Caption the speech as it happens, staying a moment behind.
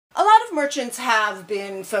of merchants have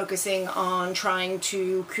been focusing on trying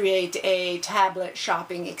to create a tablet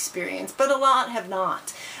shopping experience, but a lot have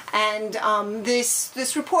not. And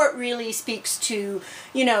this report really speaks to,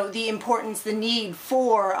 you know, the importance, the need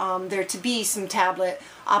for there to be some tablet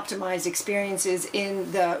optimized experiences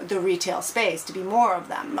in the retail space, to be more of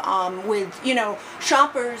them, with, you know,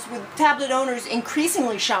 shoppers, with tablet owners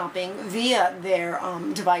increasingly shopping via their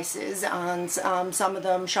devices, and some of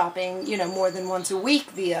them shopping, you know, more than once a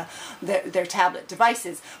week via their tablet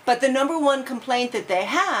devices. But the number one complaint that they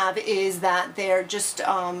have is that they're just,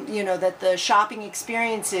 you know, that the shopping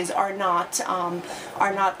experiences are not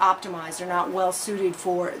optimized, are not well suited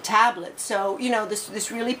for tablets. So, you know,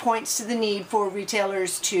 this really points to the need for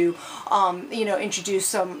retailers to, you know, introduce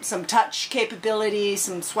some touch capability,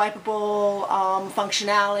 some swipeable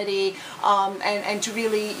functionality, and to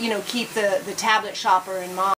really, you know, keep the tablet shopper in mind.